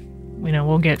alone, and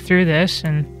we'll get through this."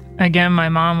 And again, my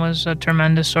mom was a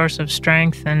tremendous source of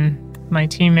strength, and my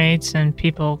teammates and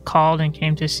people called and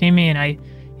came to see me. And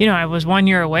I was 1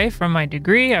 year away from my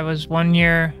degree. I had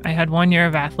 1 year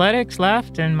of athletics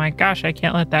left, and my gosh, I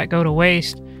can't let that go to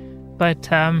waste. But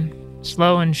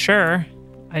slow and sure,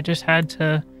 I just had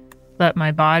to let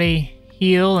my body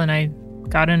heal. And I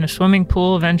got in a swimming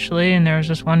pool eventually, and there was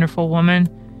this wonderful woman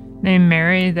named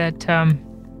Mary that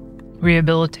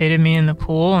rehabilitated me in the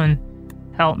pool and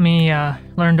helped me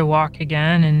learn to walk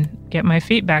again and get my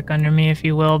feet back under me, if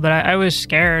you will. But I was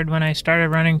scared when I started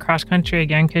running cross country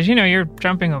again because, you're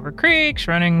jumping over creeks,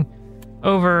 running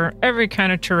over every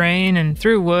kind of terrain and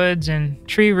through woods and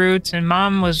tree roots. And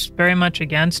Mom was very much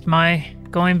against my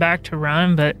going back to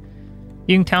run, but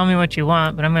you can tell me what you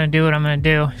want, but I'm going to do what I'm going to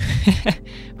do.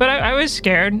 But I was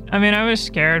scared. I was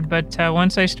scared. But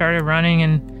once I started running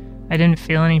and I didn't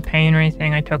feel any pain or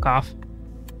anything, I took off.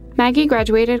 Maggie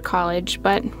graduated college,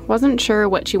 but wasn't sure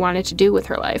what she wanted to do with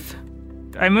her life.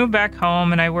 I moved back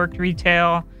home and I worked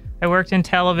retail. I worked in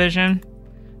television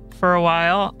for a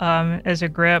while as a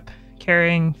grip,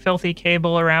 carrying filthy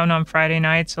cable around on Friday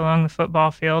nights along the football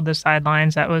field, the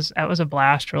sidelines. That was a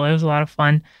blast, really. It was a lot of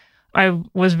fun. I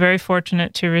was very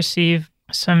fortunate to receive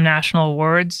some national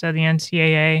awards. The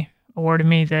NCAA awarded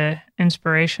me the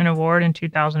Inspiration Award in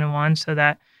 2001, so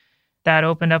that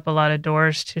opened up a lot of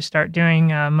doors to start doing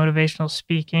motivational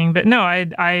speaking. But no,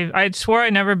 I swore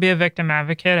I'd never be a victim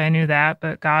advocate. I knew that.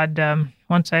 But God,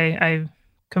 once I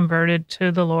converted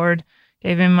to the Lord,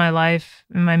 gave him my life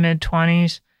in my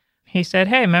mid-20s, he said,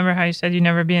 "Hey, remember how you said you'd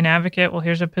never be an advocate? Well,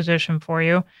 here's a position for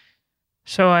you."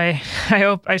 So I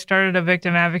started a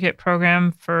victim advocate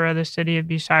program for the city of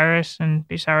Bucyrus in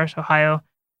Bucyrus, Ohio.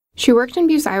 She worked in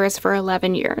Bucyrus for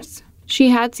 11 years. She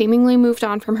had seemingly moved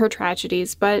on from her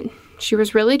tragedies, but she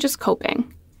was really just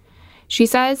coping. She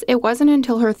says it wasn't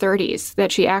until her 30s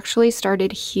that she actually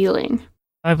started healing.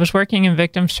 I was working in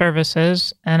victim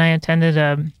services, and I attended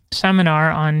a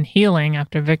seminar on healing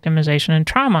after victimization and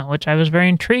trauma, which I was very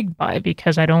intrigued by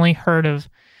because I'd only heard of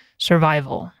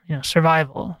survival.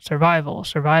 Survival.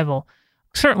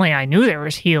 Certainly I knew there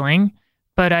was healing,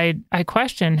 but I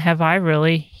questioned, have I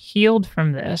really healed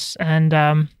from this? And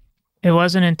it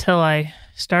wasn't until I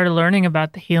started learning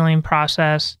about the healing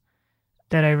process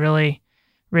that I really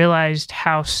realized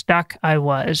how stuck I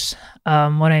was.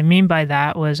 What I mean by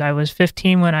that was I was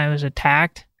 15 when I was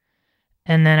attacked,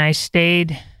 and then I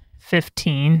stayed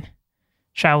 15,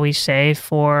 shall we say,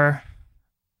 for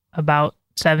about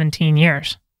 17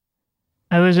 years.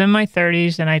 I was in my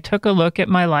 30s, and I took a look at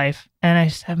my life, and I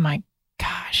said, my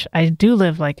gosh, I do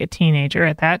live like a teenager.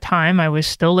 At that time, I was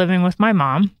still living with my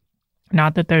mom.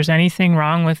 Not that there's anything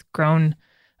wrong with grown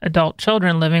adult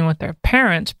children living with their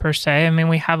parents, per se. I mean,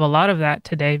 we have a lot of that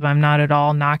today, but I'm not at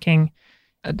all knocking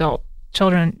adult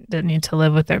children that need to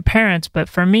live with their parents. But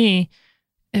for me,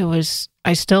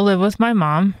 I still live with my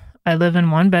mom. I live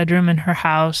in one bedroom in her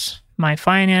house. My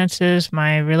finances,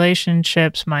 my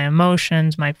relationships, my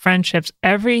emotions, my friendships,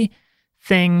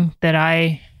 everything that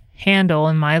I handle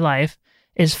in my life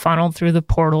is funneled through the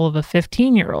portal of a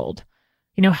 15-year-old.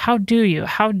 How do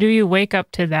you wake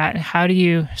up to that? And how do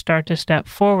you start to step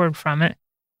forward from it?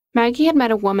 Maggie had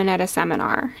met a woman at a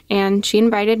seminar, and she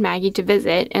invited Maggie to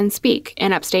visit and speak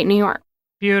in upstate New York.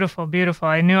 Beautiful, beautiful.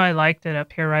 I knew I liked it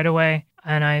up here right away,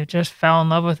 and I just fell in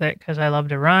love with it because I love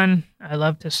to run, I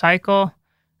love to cycle,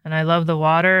 and I love the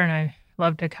water, and I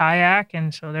love to kayak,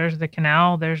 and so there's the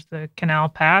canal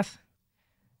path,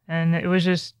 and it was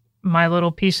just my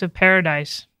little piece of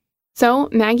paradise. So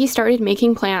Maggie started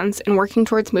making plans and working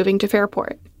towards moving to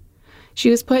Fairport. She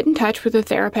was put in touch with a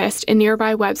therapist in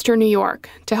nearby Webster, New York,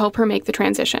 to help her make the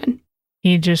transition.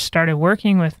 He just started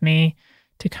working with me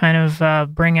to kind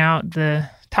of bring out the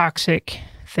toxic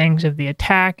things of the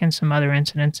attack and some other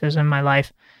incidences in my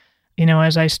life.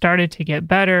 As I started to get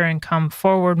better and come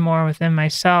forward more within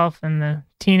myself, and the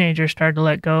teenager started to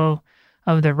let go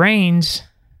of the reins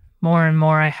more and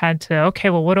more, I had to, okay,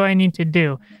 well, what do I need to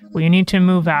do? Well, you need to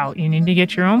move out. You need to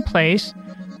get your own place.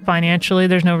 Financially,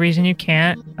 there's no reason you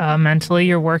can't. Mentally,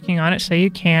 you're working on it so you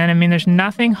can. There's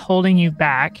nothing holding you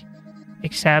back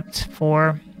except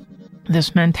for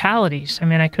this mentality.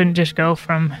 I couldn't just go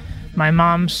from my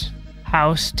mom's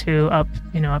house to up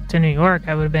to New York.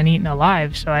 I would have been eaten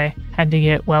alive. So I had to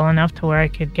get well enough to where I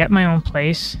could get my own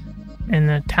place in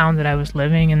the town that I was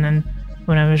living. And then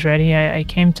when I was ready, I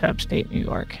came to upstate New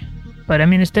York. But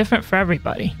it's different for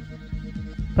everybody.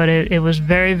 But it was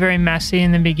very, very messy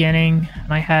in the beginning.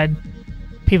 I had,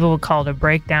 people would call it a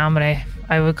breakdown, but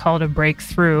I would call it a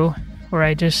breakthrough, where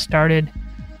I just started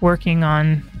working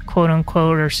on, quote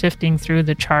unquote, or sifting through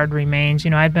the charred remains.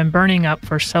 I'd been burning up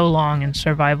for so long in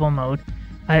survival mode.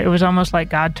 It was almost like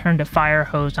God turned a fire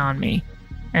hose on me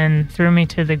and threw me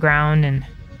to the ground and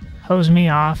hosed me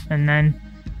off. And then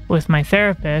with my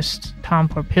therapist, Tom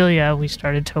Porpiglia, we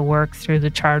started to work through the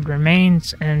charred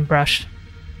remains and brush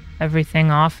everything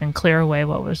off and clear away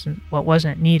what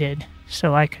wasn't needed,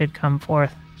 so I could come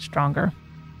forth stronger.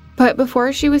 But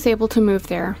before she was able to move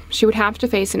there, she would have to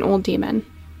face an old demon.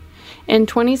 In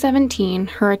 2017,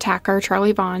 her attacker,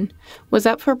 Charlie Vaughn, was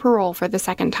up for parole for the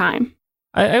second time.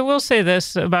 I will say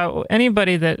this about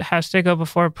anybody that has to go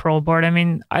before a parole board.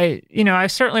 I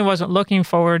certainly wasn't looking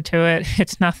forward to it.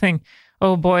 It's nothing,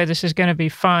 oh boy, this is going to be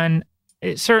fun.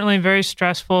 It's certainly very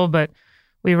stressful, but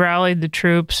we rallied the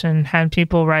troops and had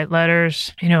people write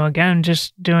letters, again,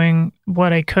 just doing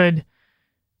what I could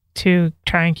to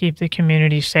try and keep the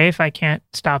community safe. I can't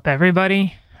stop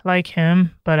everybody like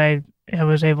him, but I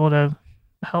was able to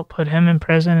help put him in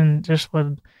prison, and just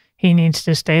he needs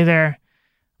to stay there.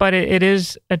 But it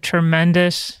is a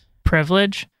tremendous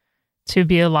privilege to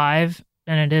be alive,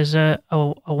 and it is a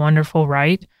wonderful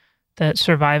right that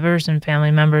survivors and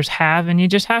family members have. And you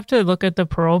just have to look at the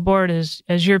parole board as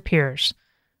your peers.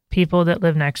 People that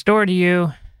live next door to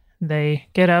you, they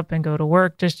get up and go to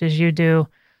work just as you do.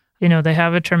 They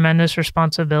have a tremendous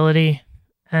responsibility,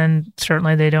 and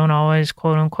certainly they don't always,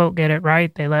 quote unquote, get it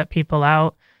right. They let people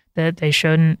out that they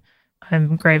shouldn't.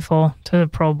 I'm grateful to the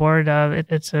parole board.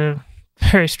 It's a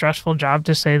very stressful job,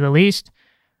 to say the least.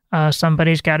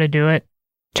 Somebody's got to do it.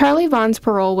 Charlie Vaughn's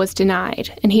parole was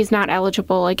denied, and he's not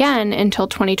eligible again until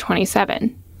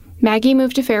 2027. Maggie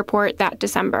moved to Fairport that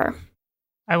December.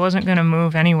 I wasn't going to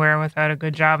move anywhere without a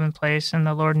good job in place, and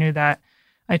the Lord knew that.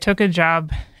 I took a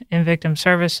job in victim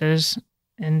services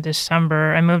in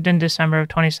December. I moved in December of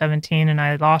 2017, and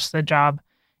I lost the job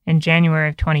in January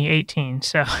of 2018.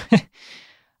 So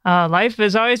life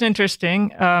is always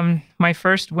interesting. My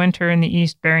first winter in the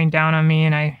East bearing down on me,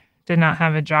 and I did not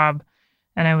have a job,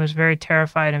 and I was very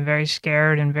terrified and very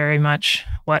scared and very much,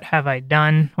 what have I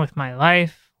done with my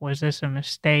life? Was this a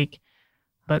mistake?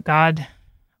 But God,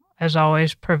 as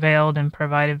always, prevailed and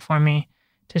provided for me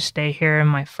to stay here, and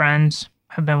my friends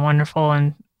have been wonderful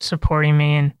in supporting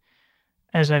me. And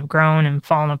as I've grown and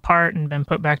fallen apart and been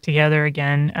put back together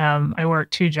again, I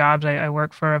work two jobs. I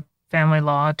work for a family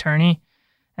law attorney,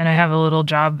 and I have a little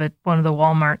job at one of the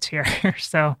Walmarts here.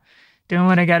 So doing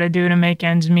what I got to do to make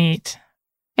ends meet.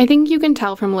 I think you can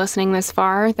tell from listening this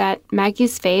far that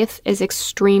Maggie's faith is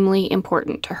extremely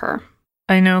important to her.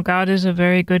 I know God is a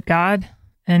very good God,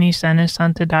 and he sent his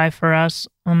son to die for us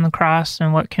on the cross,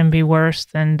 and what can be worse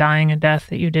than dying a death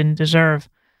that you didn't deserve?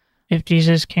 If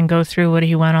Jesus can go through what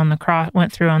he went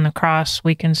through on the cross,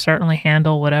 we can certainly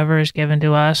handle whatever is given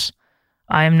to us.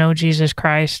 I am no Jesus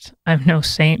Christ. I'm no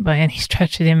saint by any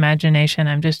stretch of the imagination.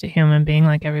 I'm just a human being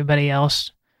like everybody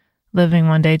else. living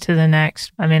one day to the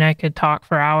next. I mean, I could talk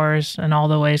for hours and all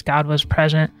the ways God was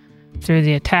present through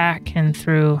the attack and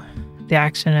through the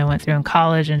accident I went through in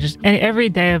college, and just every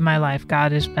day of my life,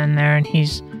 God has been there, and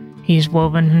He's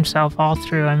woven Himself all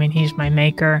through. I mean, He's my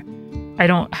maker. I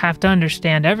don't have to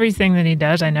understand everything that He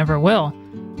does. I never will.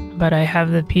 But I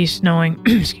have the peace knowing,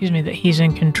 that He's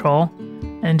in control.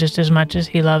 And just as much as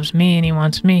He loves me and He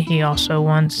wants me, He also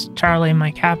wants Charlie,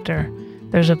 my captor.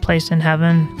 There's a place in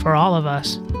heaven for all of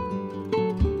us.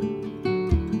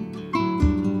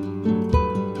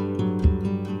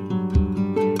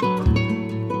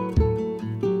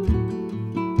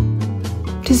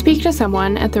 To speak to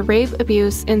someone at the Rape,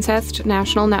 Abuse, Incest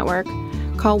National Network,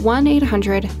 call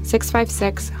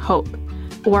 1-800-656-HOPE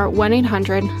or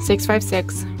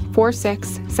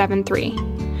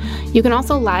 1-800-656-4673. You can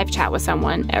also live chat with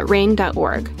someone at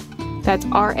rain.org. That's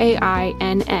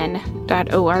RAINN.org.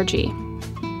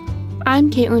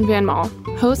 I'm Caitlin Van Mall,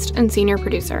 host and senior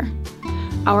producer.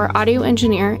 Our audio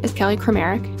engineer is Kelly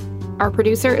Kramerick. Our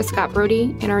producer is Scott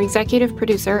Brody, and our executive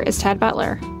producer is Ted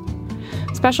Butler.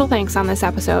 Special thanks on this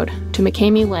episode to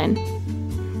McKamey Lynn.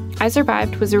 I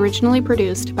Survived was originally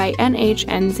produced by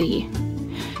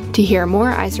NHNZ. To hear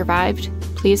more I Survived,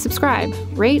 please subscribe,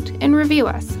 rate, and review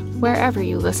us wherever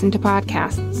you listen to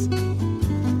podcasts.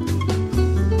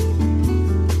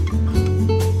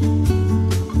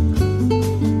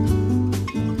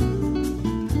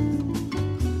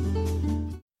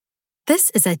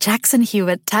 This is a Jackson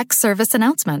Hewitt Tax Service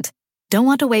announcement. Don't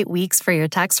want to wait weeks for your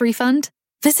tax refund?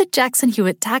 Visit Jackson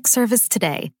Hewitt Tax Service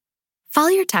today. File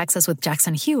your taxes with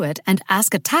Jackson Hewitt and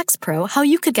ask a tax pro how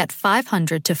you could get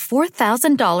 $500 to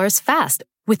 $4,000 fast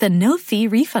with a no-fee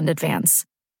refund advance.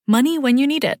 Money when you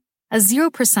need it. A 0%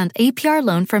 APR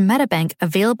loan from MetaBank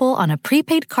available on a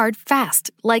prepaid card fast,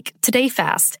 like Today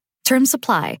Fast. Terms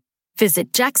apply.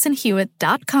 Visit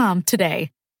jacksonhewitt.com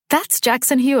today. That's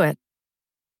Jackson Hewitt.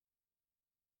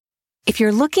 If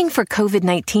you're looking for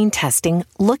COVID-19 testing,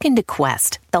 look into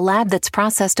Quest, the lab that's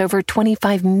processed over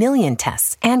 25 million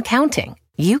tests and counting.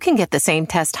 You can get the same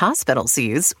test hospitals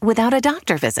use without a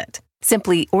doctor visit.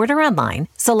 Simply order online,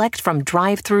 select from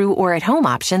drive-through or at-home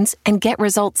options, and get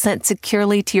results sent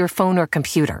securely to your phone or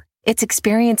computer. It's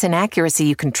experience and accuracy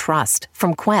you can trust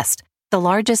from Quest, the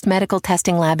largest medical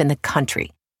testing lab in the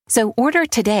country. So order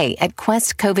today at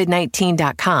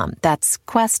questcovid19.com. That's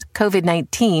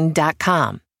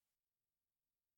questcovid19.com.